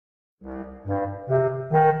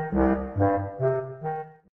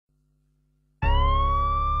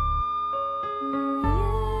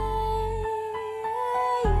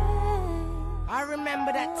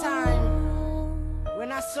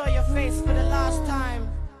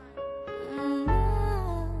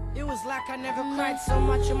like I never cried so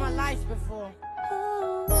much in my life before.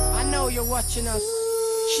 I know you're watching us.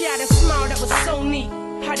 She had a smile that was so neat,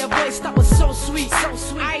 had a voice that was so sweet, so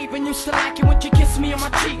sweet. I even used to like it when she kissed me on my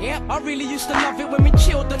cheek. Yep. I really used to love it when we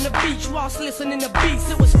chilled on the beach whilst listening to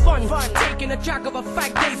beats. It was fun. Taking a drag of a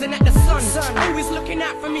fag, gazing at the sun. Always looking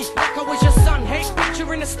out for me like I was your son. Hey,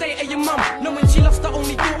 picturing the state of your mum, knowing she lost her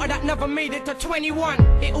only daughter that never made it to 21.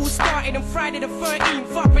 It all started on Friday the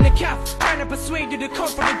 13th, up in the cafe, trying to persuade you to come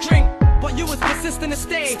for a drink. But you was persistent to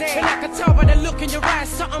stay. And I could tell by the look in your eyes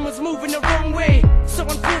something was moving the wrong way. So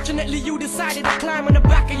unfortunately you decided to climb on the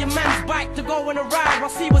back of your man's bike to go on a ride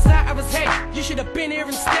while he was out of his head. You should have been here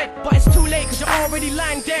instead, but it's too late cause you're already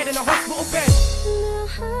lying dead in a hospital bed.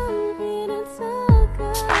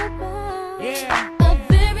 Yeah. A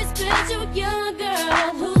very special young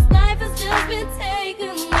girl whose life has just been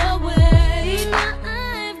taken away. Now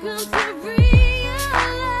I've come to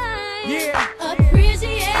realize, Yeah.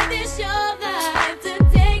 appreciate this your life to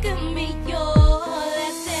take me your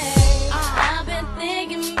last day. I've been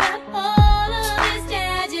thinking about all of these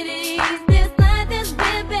tragedies, this life that's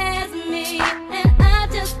been past me, and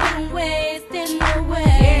I've just been wasting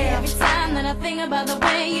away. Every time that I think about the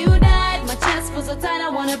way you died, my chest feels so tight I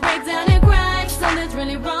wanna break down and cry. Something's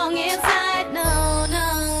really wrong inside. No, no.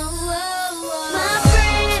 My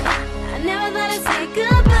friend, I never thought I'd say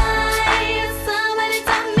goodbye. Somebody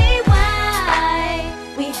tell me why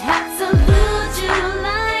we have to lose you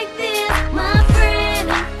like this. My friend,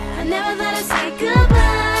 I never thought I'd say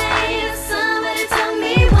goodbye. Somebody tell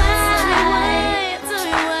me why. Tell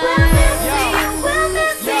me why. We're missing you, we're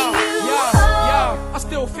missing you. I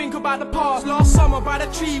still think about the past. Last summer by the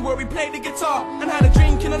tree where we played the guitar and had a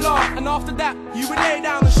drink and a laugh. And after that, you would lay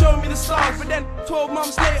down and show me the stars. But then 12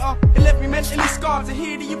 months later, it left me mentally scarred. To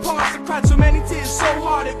hear that you passed, I cried so many tears so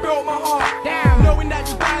hard it broke my heart. Damn. Knowing that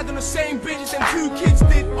you died on the same bridge as them 2 kids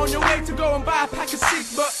did, on your way to go and buy a pack of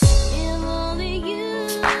cigs. But If only you,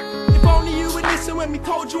 if only you would listen when we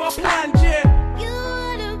told you our plans, yeah. you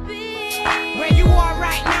would've been Where you are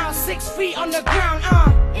right now, 6 feet on the ground,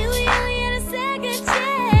 if we only had a second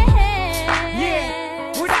chance. Yeah.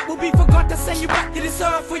 Well, that will be forgot to send you back to this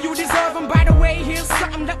earth for you deserve. And by the way, here's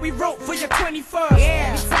something that we wrote for your 21st.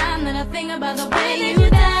 Yeah. Every time that I think about the way you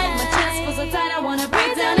died, my chest feels so tight I wanna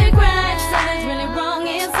break down and cry. Something's really wrong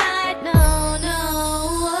inside. No, no.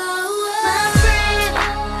 My friend,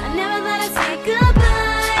 I never thought I'd say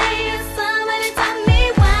goodbye. Somebody tell me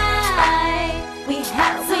why we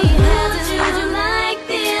have to lose you like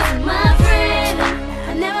this. My friend,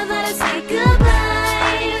 I never thought I'd say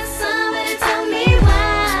goodbye. Somebody tell me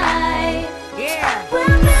why. Yeah.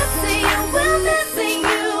 We're missing you, we're missing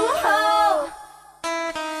you. Oh.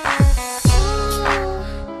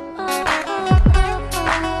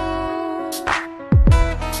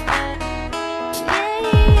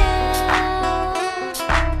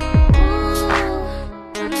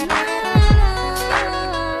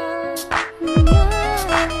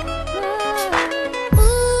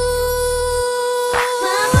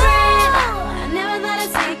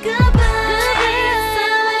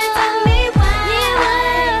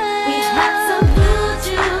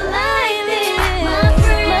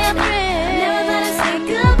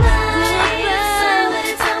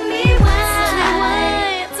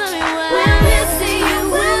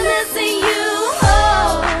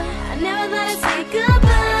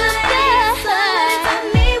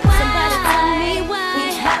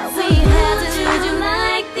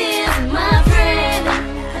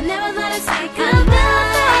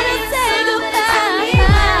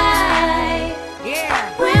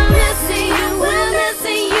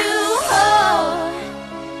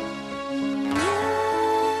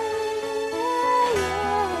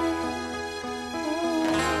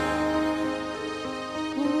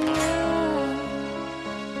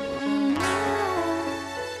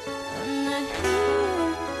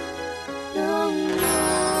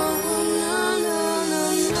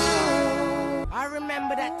 I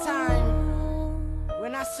remember that time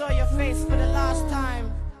when I saw your face for the last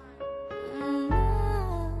time.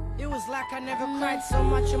 It was like I never cried so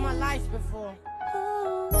much in my life before.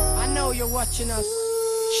 I know you're watching us.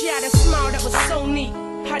 She had a smile that was so neat,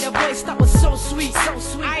 had a voice that was so sweet, so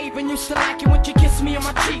sweet. I even used to like it when she kissed me on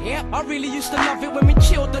my cheek. Yep. I really used to love it when we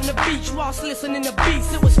chilled on the beach whilst listening to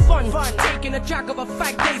beats. It was fun. Taking a drag of a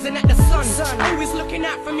fag, gazing at the sun. Always looking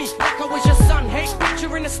out for me like I was your son. Hey,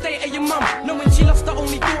 picturing the state of your mum, knowing she lost her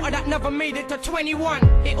only daughter that never made it to 21.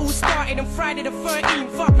 It all started on Friday the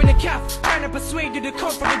 13th, up in the cafe, trying to persuade you to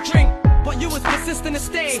come for a drink. But you was persistent to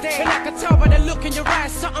stay. And I could tell by the look in your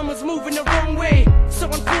eyes something was moving the wrong way. So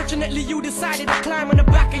unfortunately you decided to climb on the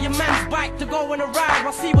back of your man's bike to go on a ride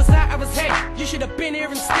while C was out of his head. You should have been here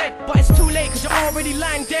instead, but it's too late cause you're already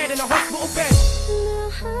lying dead in a hospital bed.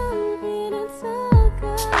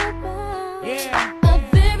 Yeah. A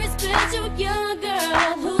very special young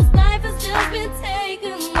girl whose life has just been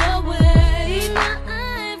taken away. Now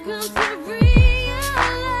I've come to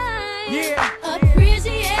realize, Yeah.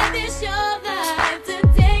 appreciate this your life to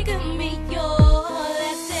take me your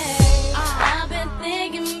last day. I've been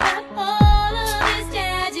thinking about all of these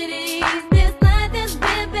tragedies, this life that's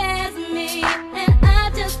been past me, and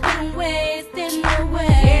I've just been wasting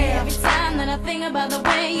away. Yeah. Every time that I think about the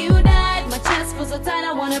way you died, my chest feels so tight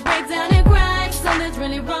I wanna break down and cry. Something's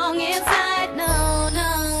really wrong inside. No, no.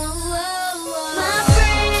 My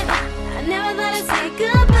friend, I never thought I'd say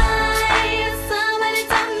goodbye. Somebody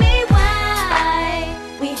tell me why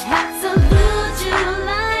we had to lose you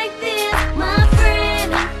like this. My friend,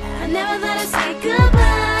 I never thought I'd say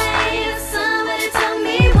goodbye. Somebody tell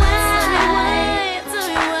me why. Tell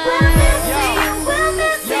me why. We're missing you, we're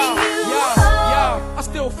missing you. I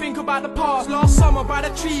still think about the past. Last summer by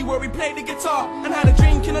the tree where we played the guitar and had a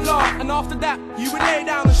drink and a laugh. And after that, you would lay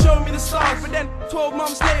down and show me the stars. But then, 12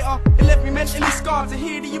 months later, it left me mentally scarred. To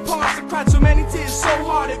hear that you passed, I cried so many tears, so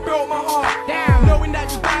hard it broke my heart. Damn. Knowing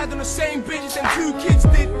that you died on the same bridge as them 2 kids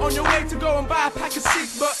did, on your way to go and buy a pack of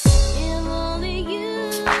cigs. But If only you,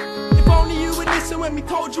 if only you would listen when we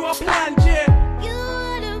told you our plans, yeah. you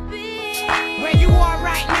would've been Where you are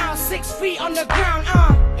right now, 6 feet on the ground,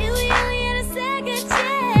 if we only had a second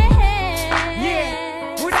chance.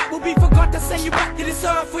 Yeah, well that will be forgot to send you back to this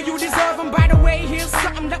earth for you deserve. And by the way, here's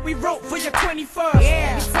something that we wrote for your 21st.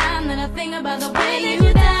 Yeah. Every time that I think about the way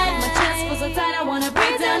you died, my chest feels so tight I wanna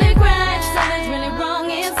break down and cry. Something's really wrong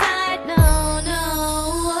inside. No, no.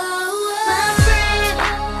 My friend,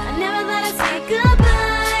 I never thought I'd say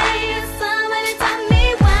goodbye. Somebody tell me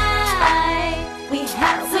why we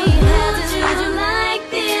had to lose you like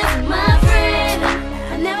this. My friend,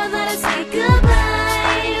 I never thought I'd say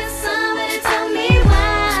goodbye. Somebody tell me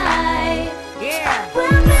why. Yeah.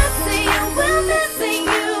 We're missing you, we're missing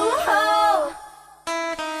you. Oh.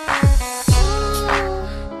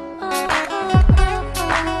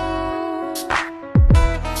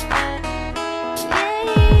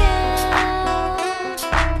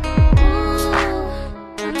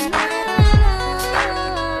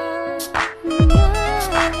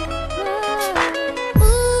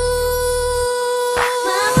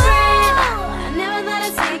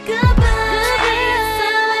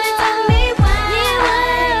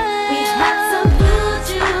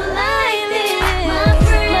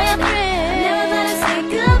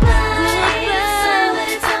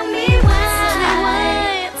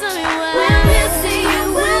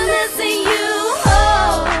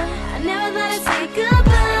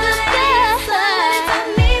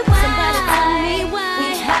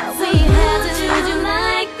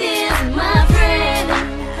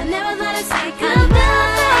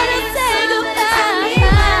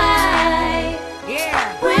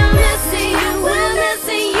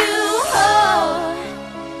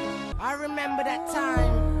 Remember that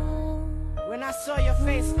time when I saw your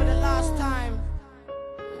face for the last time?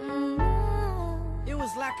 It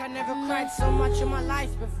was like I never cried so much in my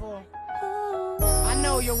life before. I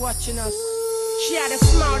know you're watching us. She had a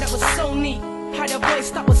smile that was so neat, had a voice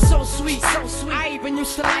that was so sweet, so sweet. I even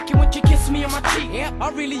used to like it when you kissed me on my cheek. Yep. I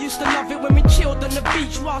really used to love it when we chilled on the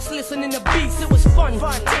beach whilst listening to beats. It was fun.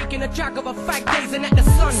 Taking a drag of a fag, gazing at the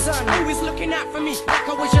sun. Always looking out for me like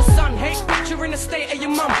I was your son. Hey, picturing the state of your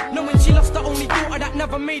mum, knowing she lost the only daughter that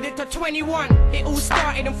never made it to 21. It all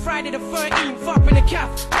started on Friday the 13th, up in the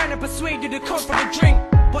cafe, trying to persuade you to come for a drink.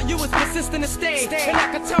 But you was persistent to stay. And I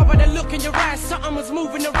could tell by the look in your eyes something was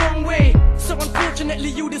moving the wrong way. So unfortunately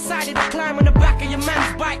you decided to climb on the back of your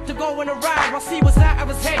man's bike to go on a ride while he was out of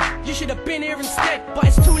his head. You should have been here instead, but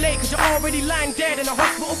it's too late cause you're already lying dead in a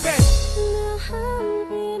hospital bed.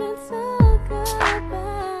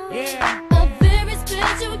 Yeah. A very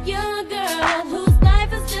special young girl whose life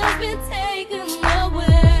has just been taken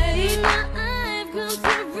away. Now I've come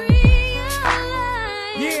to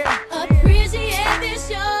realize, Yeah. appreciate this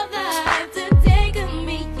your life to take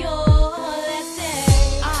me your last day.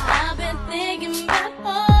 I've been thinking about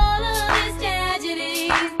all of these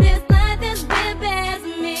tragedies, this life that's been past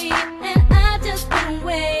me, and I've just been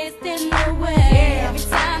wasting away. Every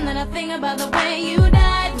time that I think about the way you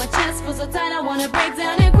died, my chest feels so tight I wanna break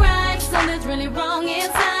down and cry. Something's really wrong.